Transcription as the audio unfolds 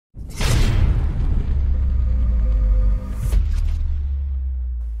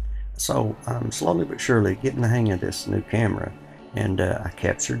So I'm slowly but surely getting the hang of this new camera, and I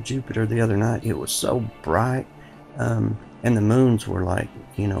captured Jupiter the other night. It was so bright, and the moons were like,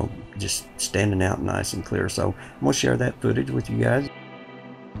 you know, just standing out nice and clear. So I'm gonna share that footage with you guys.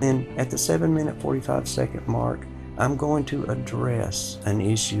 And at the 7-minute 45-second mark, I'm going to address an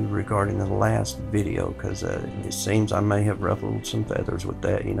issue regarding the last video, because it seems I may have ruffled some feathers with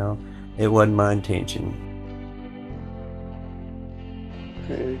that, you know. It wasn't my intention.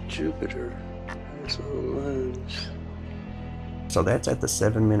 Hey, Jupiter, there's little moons. So that's at the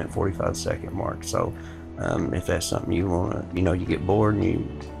 7-minute 45-second mark. So if that's something you want to, you know, you get bored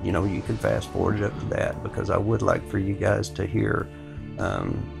and you know, you can fast forward it up to that, because I would like for you guys to hear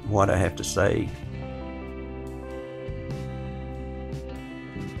what I have to say.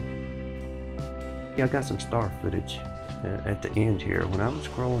 Yeah, I got some star footage at the end here. When I was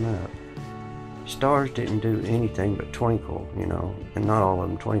growing up, stars didn't do anything but twinkle, you know, and not all of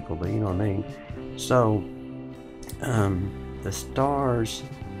them twinkle, but you know what I mean. So the stars,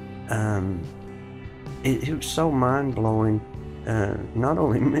 it was so mind-blowing. Not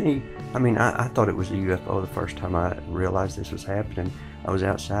only me, I mean, I thought it was a UFO the first time I realized this was happening. I was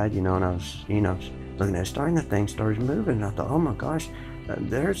outside, you know, and I was, you know, looking at a star, and the thing started moving, and I thought, oh my gosh,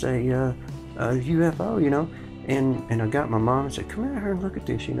 there's a UFO, you know. And I got my mom and said, come out here and look at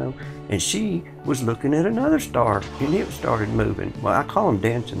this, you know. And she was looking at another star, and it started moving. Well, I call them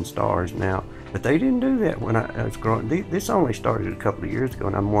dancing stars now, but they didn't do that when I was growing. This only started a couple of years ago,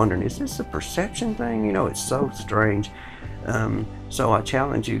 and I'm wondering, is this a perception thing? You know, it's so strange. So I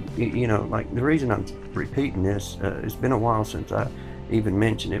challenge you, you know, like the reason I'm repeating this, it's been a while since I even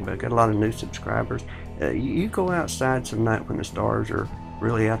mentioned it, but I got a lot of new subscribers. You go outside some night when the stars are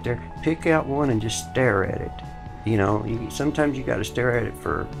really out there, pick out one and just stare at it. You know, sometimes you got to stare at it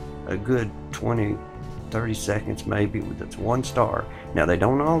for a good 20-30 seconds maybe with this one star. Now they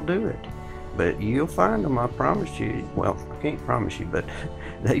don't all do it, but you'll find them, I promise you. Well, I can't promise you, but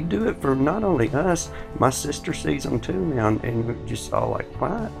they do it for not only us. My sister sees them too now, and we're just all like,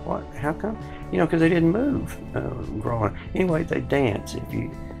 what, how come? You know, because they didn't move growing. Anyway, they dance.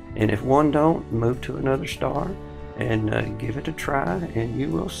 If one don't, move to another star and give it a try, and you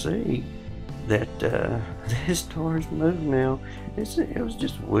will see that this stars move now. It was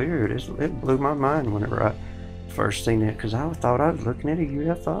just weird. It blew my mind whenever I first seen it, because I thought I was looking at a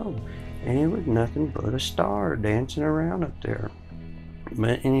UFO, and it was nothing but a star dancing around up there.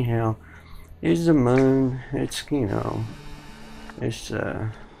 But anyhow, it's the moon. It's, you know, it's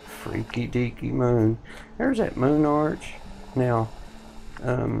a freaky deaky moon. There's that moon arch. Now,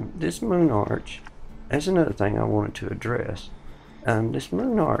 this moon arch, that's another thing I wanted to address. This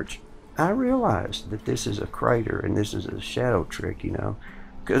moon arch, I realized that this is a crater and this is a shadow trick, you know,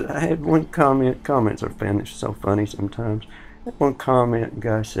 because I had one comments I found it so funny sometimes. One comment,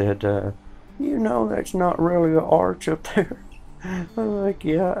 guy said, you know, that's not really an arch up there. I'm like,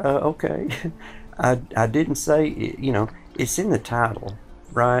 yeah, okay. I didn't say it, you know, it's in the title,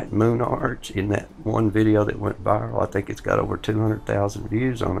 right? Moon arch, in that one video that went viral. I think it's got over 200,000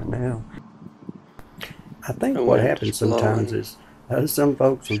 views on it now. I think what happens sometimes is some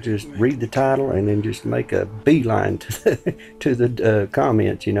folks will just read the title and then just make a beeline to the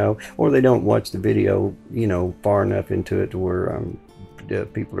comments, you know, or they don't watch the video, you know, far enough into it to where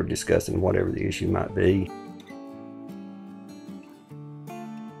people are discussing whatever the issue might be.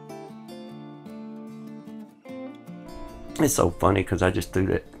 It's so funny because I just threw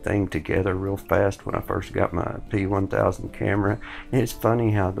that thing together real fast when I first got my P1000 camera. And it's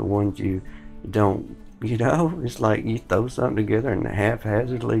funny how the ones you don't, you know, it's like you throw something together and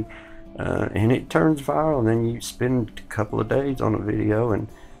haphazardly, and it turns viral, and then you spend a couple of days on a video and,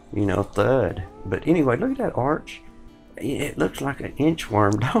 you know, thud. But anyway, look at that arch. It looks like an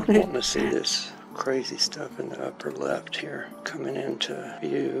inchworm, don't it? I want to see this crazy stuff in the upper left here coming into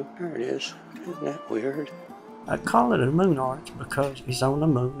view. There it is. Isn't that weird? I call it a moon arch because it's on the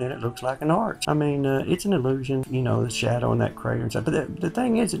moon and it looks like an arch. I mean, it's an illusion, you know, the shadow and that crater and stuff. But the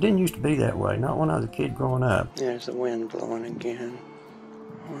thing is, it didn't used to be that way, not when I was a kid growing up. There's the wind blowing again.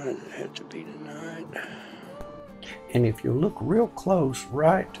 Why does it have to be tonight? And if you look real close,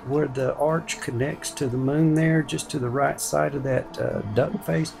 right where the arch connects to the moon there, just to the right side of that duck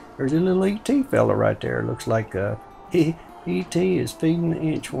face, there's a little ET fella right there. It looks like ET is feeding the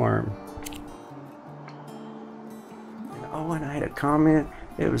inchworm. Oh, and I had a comment.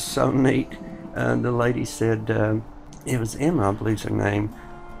 It was so neat. The lady said, it was Emma, I believe her name.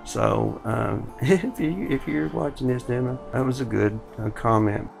 So if you're watching this, Emma, that was a good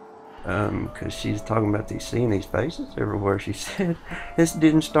comment. Because she's talking about seeing these faces everywhere. She said this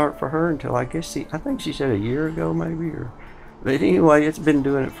didn't start for her until I think she said a year ago maybe, or But anyway, it's been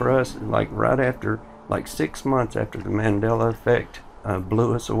doing it for us like right after, like 6 months after the Mandela effect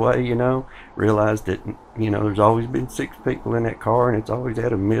blew us away, you know, realized that, you know, there's always been 6 people in that car and it's always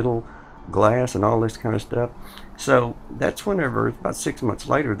had a middle glass and all this kind of stuff. So that's whenever, about 6 months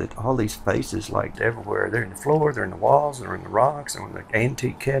later, that all these faces, like, everywhere. They're in the floor, they're in the walls, they're in the rocks, they're in the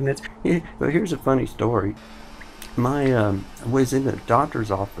antique cabinets. Yeah, but here's a funny story. My was in the doctor's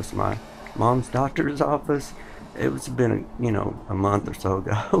office, my mom's doctor's office. It was been, you know, a month or so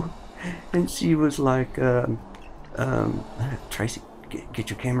ago. And she was like, Tracy, get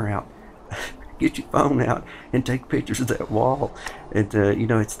your camera out. Get your phone out and take pictures of that wall. And, you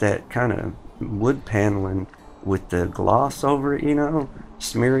know, it's that kind of wood paneling with the gloss over it, you know,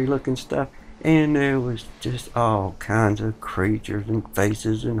 smeary looking stuff. And there was just all kinds of creatures and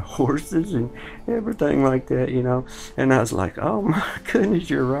faces and horses and everything like that, you know. And I was like, oh my goodness,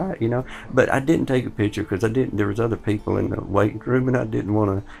 you're right, you know. But I didn't take a picture because there was other people in the waiting room and I didn't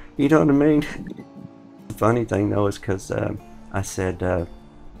want to, you know what I mean? The funny thing though is because I said,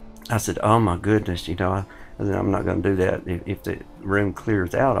 oh my goodness, you know, I'm not going to do that. If the room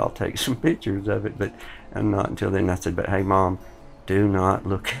clears out, I'll take some pictures of it, but I'm not until then. I said, but hey, Mom, do not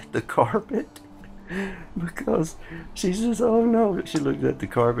look at the carpet. Because she says, oh no. She looked at the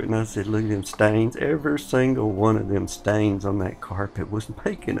carpet and I said, look at them stains. Every single one of them stains on that carpet was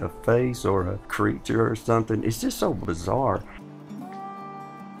making a face or a creature or something. It's just so bizarre.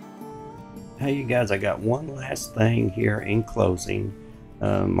 Hey, you guys, I got one last thing here in closing.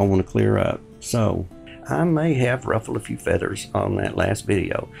 I want to clear up. So I may have ruffled a few feathers on that last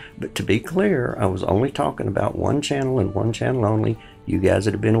video, but to be clear, I was only talking about one channel and one channel only. You guys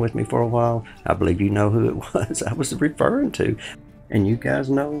that have been with me for a while, I believe you know who it was I was referring to. And you guys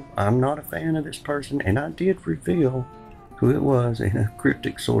know I'm not a fan of this person, and I did reveal who it was in a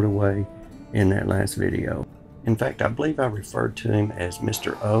cryptic sort of way in that last video. In fact, I believe I referred to him as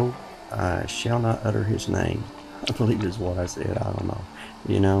Mr. O. I shall not utter his name. I believe is what I said. I don't know.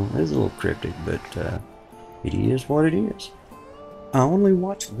 You know, it's a little cryptic, but it is what it is. I only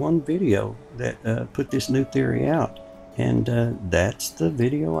watched one video that put this new theory out, and that's the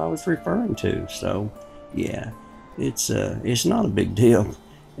video I was referring to. So, yeah, it's not a big deal.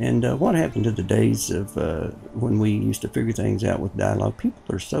 And what happened to the days of when we used to figure things out with dialogue?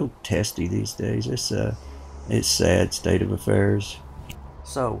 People are so testy these days. It's sad state of affairs.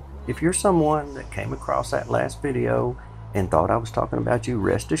 So, if you're someone that came across that last video and thought I was talking about you,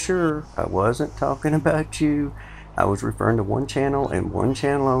 rest assured I wasn't talking about you. I was referring to one channel and one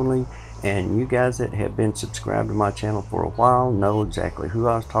channel only, and you guys that have been subscribed to my channel for a while know exactly who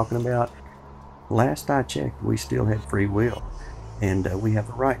I was talking about. Last I checked, we still have free will, and we have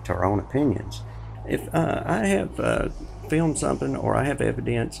a right to our own opinions. If I have filmed something or I have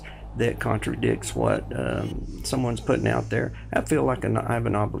evidence that contradicts what someone's putting out there, I feel like I have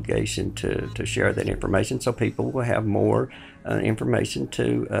an obligation to share that information so people will have more information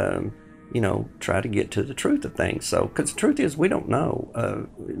to, you know, try to get to the truth of things. So, because the truth is, we don't know.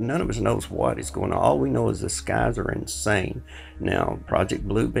 None of us knows what is going on. All we know is the skies are insane. Now, Project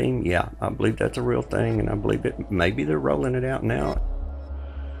Bluebeam, yeah, I believe that's a real thing, and I believe it. Maybe they're rolling it out now.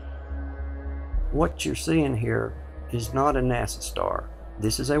 What you're seeing here is not a NASA star.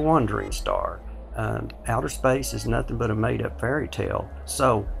 This is a wandering star. Outer space is nothing but a made-up fairy tale.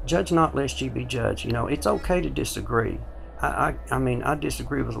 So, judge not lest ye be judged. You know, it's okay to disagree. I mean, I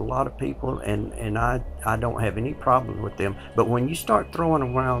disagree with a lot of people, and I don't have any problem with them. But when you start throwing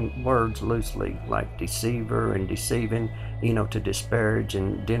around words loosely, like deceiver and deceiving, you know, to disparage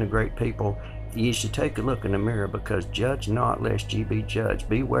and denigrate people, you should take a look in the mirror, because judge not lest ye be judged.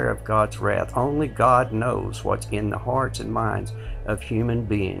 Beware of God's wrath. Only God knows what's in the hearts and minds of human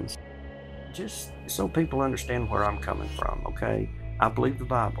beings. Just so people understand where I'm coming from, okay? I believe the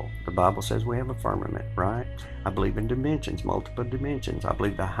Bible. The Bible says we have a firmament, right? I believe in dimensions, multiple dimensions. I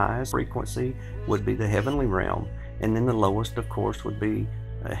believe the highest frequency would be the heavenly realm, and then the lowest, of course, would be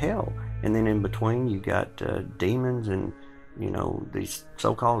hell. And then in between, you got demons and, you know, these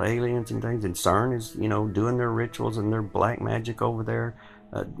so-called aliens and things. And CERN is, you know, doing their rituals and their black magic over there,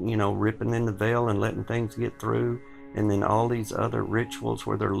 you know, ripping in the veil and letting things get through. And then all these other rituals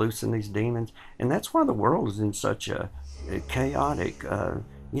where they're loosing these demons. And that's why the world is in such a chaotic,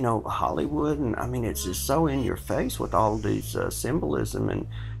 you know, Hollywood. And I mean, it's just so in your face with all these symbolism and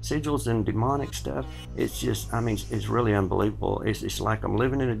sigils and demonic stuff. It's just, I mean, it's really unbelievable. It's like I'm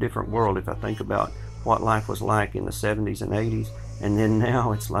living in a different world if I think about what life was like in the 70s and 80s. And then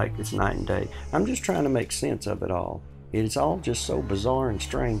now it's like it's night and day. I'm just trying to make sense of it all. It's all just so bizarre and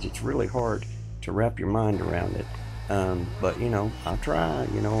strange. It's really hard to wrap your mind around it. But you know, I try.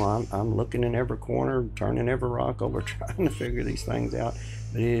 You know, I'm looking in every corner, turning every rock over, trying to figure these things out.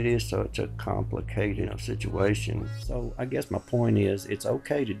 But it is such a complicated, you know, situation. So I guess my point is, it's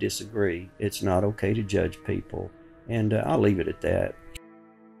okay to disagree. It's not okay to judge people, and I'll leave it at that.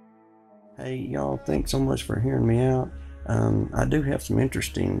 Hey, y'all, thanks so much for hearing me out. I do have some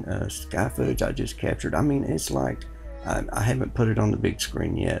interesting sky footage I just captured. I mean, it's like I haven't put it on the big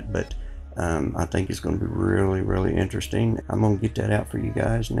screen yet, but I think it's going to be really, really interesting. I'm going to get that out for you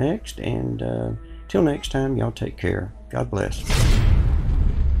guys next, and till next time, y'all take care. God bless.